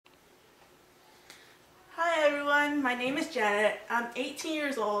everyone, my name is Janet. I'm 18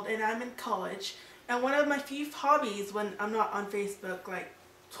 years old and I'm in college, and one of my few hobbies when I'm not on Facebook like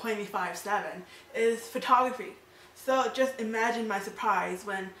 24/7 is photography. So just imagine my surprise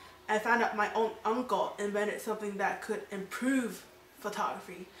when I found out my own uncle invented something that could improve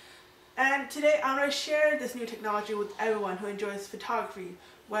photography. And today I'm going to share this new technology with everyone who enjoys photography,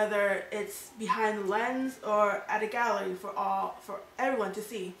 whether it's behind the lens or at a gallery for everyone to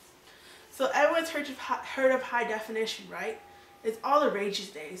see. So everyone's heard of high definition, right? It's all the rage these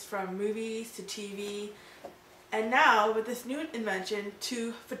days, from movies to TV, and now with this new invention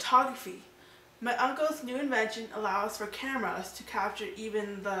to photography. My uncle's new invention allows for cameras to capture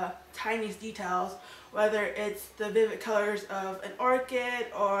even the tiniest details, whether it's the vivid colors of an orchid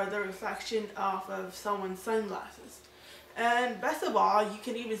or the reflection off of someone's sunglasses. And best of all, you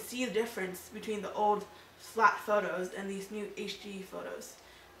can even see the difference between the old flat photos and these new HD photos.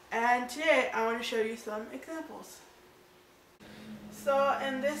 And today I want to show you some examples. So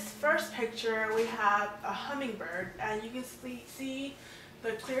in this first picture we have a hummingbird, and you can see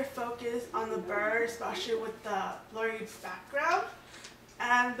the clear focus on the bird, especially with the blurry background.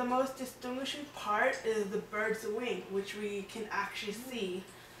 And the most distinguishing part is the bird's wing, which we can actually see.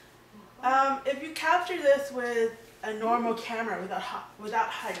 If you capture this with a normal camera without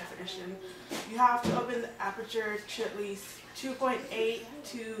high definition, you have to open the aperture to at least 2.8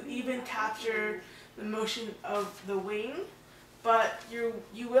 to even capture the motion of the wing, but you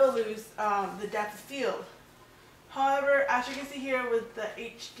will lose the depth of field. However, as you can see here with the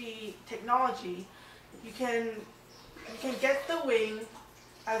HD technology, you can get the wing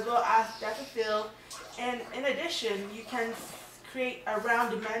as well as depth of field, and in addition you can create a round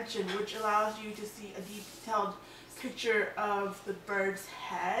dimension which allows you to see a detailed picture of the bird's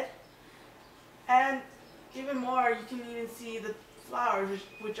head. And even more, you can even see the flowers,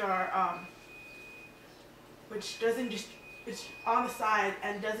 which it's on the side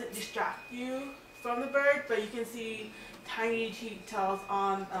and doesn't distract you from the bird, but you can see tiny details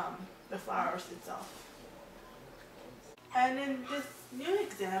on the flowers itself. And in this new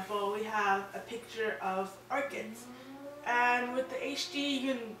example, we have a picture of orchids. And with the HD,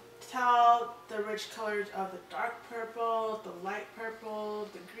 you can tell the rich colors of the dark purple, the light purple,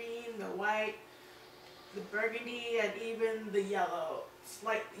 the green, the white, the burgundy, and even the yellow,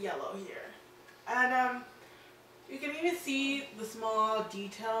 slight yellow here. And you can even see the small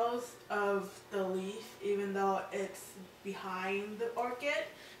details of the leaf, even though it's behind the orchid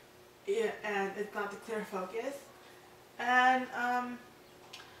and it's not the clear focus. And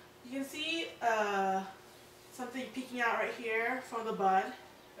you can see something peeking out right here from the bud.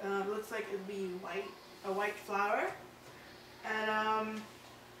 Looks like it'd be a white flower. And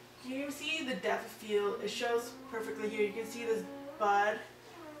you can see the depth of field. It shows perfectly here. You can see this bud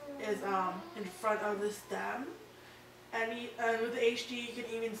is in front of the stem. And with the HD, you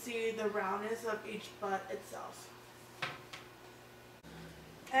can even see the roundness of each bud itself.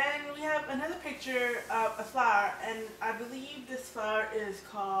 And we have another picture of a flower, and I believe this flower is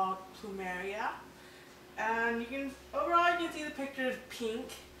called Plumeria. And overall you can see the picture is pink,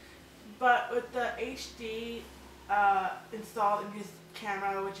 but with the HD installed in his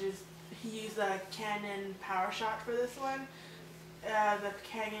camera, he used a Canon PowerShot for this one, the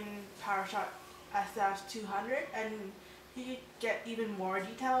Canon PowerShot SF200, and he could get even more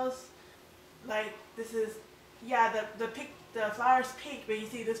details. Like this is, the flower is pink, but you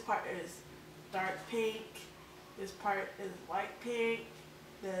see this part is dark pink, this part is light pink,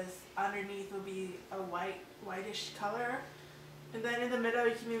 this underneath will be a whitish color, and then in the middle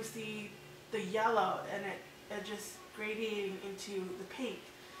you can even see the yellow, and it just gradiating into the pink,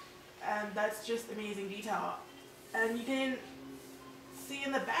 and that's just amazing detail. And you can see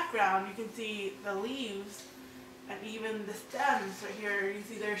in the background, you can see the leaves and even the stems right here. You can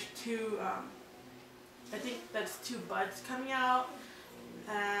see there's two, I think that's two buds coming out,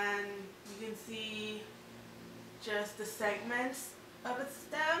 and you can see just the segments of its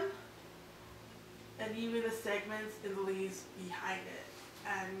stem and even the segments in the leaves behind it.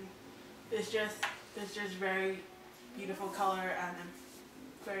 And it's just very beautiful color and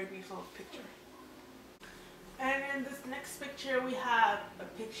a very beautiful picture. And in this next picture we have a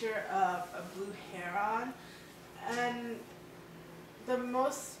picture of a blue heron, and the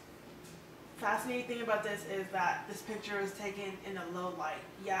most fascinating thing about this is that this picture was taken in a low light,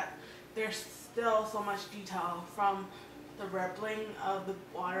 yet there's still so much detail, from the rippling of the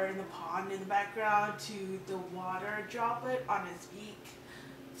water in the pond in the background to the water droplet on its beak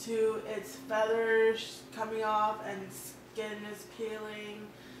to its feathers coming off and skin is peeling,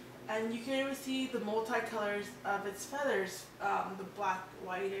 And you can even see the multicolors of its feathers, the black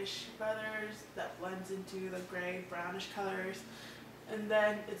whitish feathers that blends into the gray brownish colors. And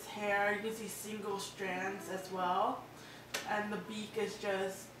then its hair, you can see single strands as well. And the beak is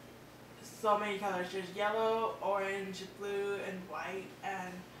just so many colors. There's yellow, orange, blue, and white.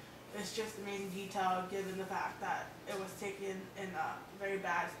 And it's just amazing detail given the fact that it was taken in a very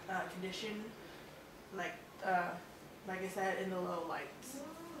bad condition. Like I said, in the low lights.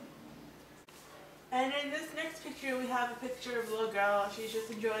 And in this next picture, we have a picture of a little girl. She's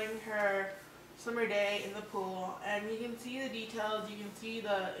just enjoying her summer day in the pool, and you can see the details. You can see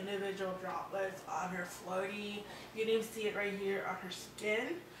the individual droplets on her floaty. You can even see it right here on her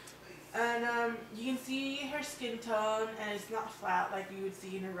skin. And you can see her skin tone, and it's not flat like you would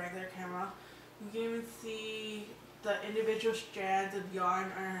see in a regular camera. You can even see the individual strands of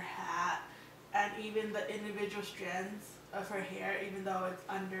yarn on her hat, and even the individual strands of her hair, even though it's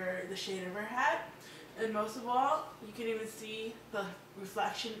under the shade of her hat. And most of all, you can even see the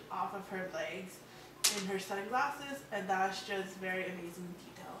reflection off of her legs in her sunglasses, and that's just very amazing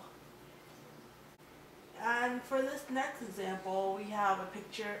detail. And for this next example, we have a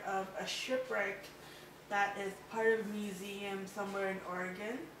picture of a shipwreck that is part of a museum somewhere in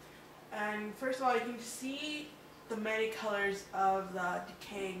Oregon. And first of all, you can see the many colors of the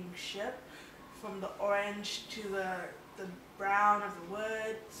decaying ship, from the orange to the brown of the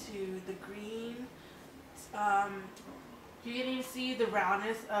wood to the green. You can even see the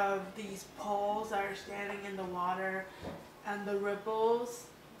roundness of these poles that are standing in the water and the ripples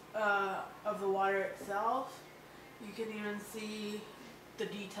of the water itself. You can even see the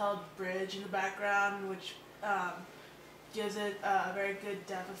detailed bridge in the background, which gives it a very good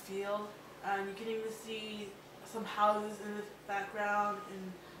depth of field. And you can even see some houses in the background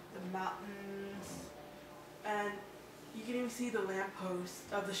in the mountains, and you can even see the lamppost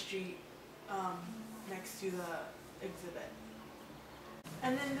of the street next to the exhibit.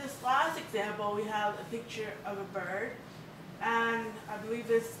 And in this last example, we have a picture of a bird, and I believe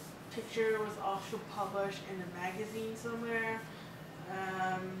this picture was also published in a magazine somewhere.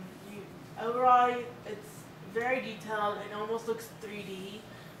 Overall, it's very detailed. It almost looks 3D,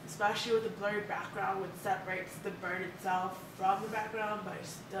 especially with the blurry background, which separates the bird itself from the background, but it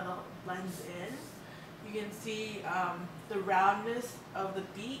still blends in. You can see the roundness of the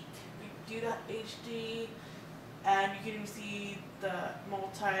beak due to HD, and you can even see the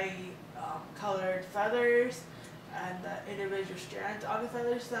multi-colored feathers and the individual strands on the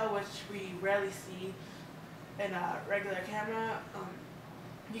feathers, though, which we rarely see in a regular camera.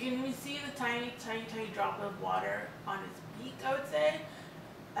 You can even see the tiny droplet of water on its beak, I would say.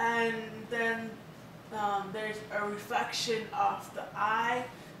 And then there's a reflection of the eye,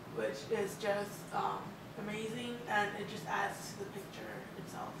 which is just amazing, and it just adds to the picture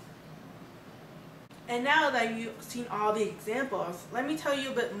itself. And now that you've seen all the examples, let me tell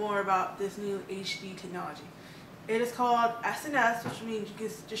you a bit more about this new HD technology. It is called SNS, which means you can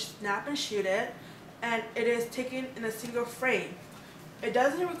just snap and shoot it, and it is taken in a single frame. It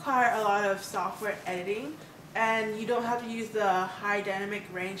doesn't require a lot of software editing, and you don't have to use the high dynamic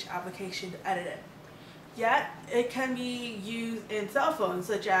range application to edit it. Yet, it can be used in cell phones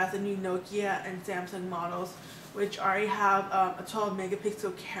such as the new Nokia and Samsung models, which already have a 12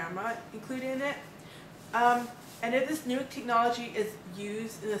 megapixel camera included in it. And if this new technology is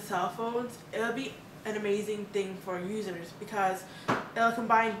used in the cell phones, it'll be an amazing thing for users because it'll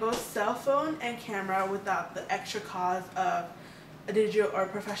combine both cell phone and camera without the extra cost of a digital or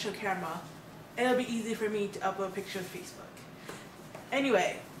professional camera. It'll be easy for me to upload pictures to Facebook.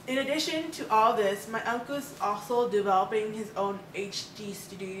 Anyway, in addition to all this, my uncle is also developing his own HD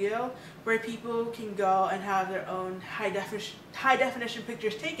studio where people can go and have their own high definition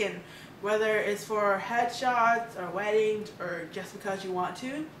pictures taken, whether it's for headshots or weddings or just because you want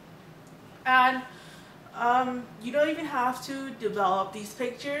to. And you don't even have to develop these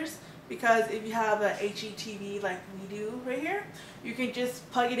pictures, because if you have a HDTV like we do right here, you can just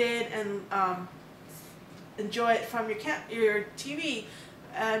plug it in and enjoy it from your TV.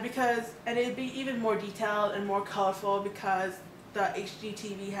 And it'd be even more detailed and more colorful because the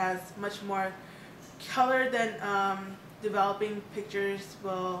HDTV has much more color than developing pictures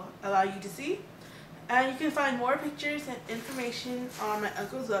will allow you to see. And you can find more pictures and information on my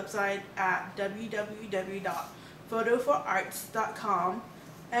uncle's website at www.photo4arts.com.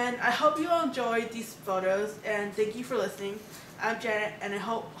 And I hope you all enjoyed these photos, and thank you for listening. I'm Janet, and I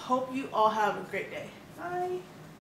hope you all have a great day. Bye!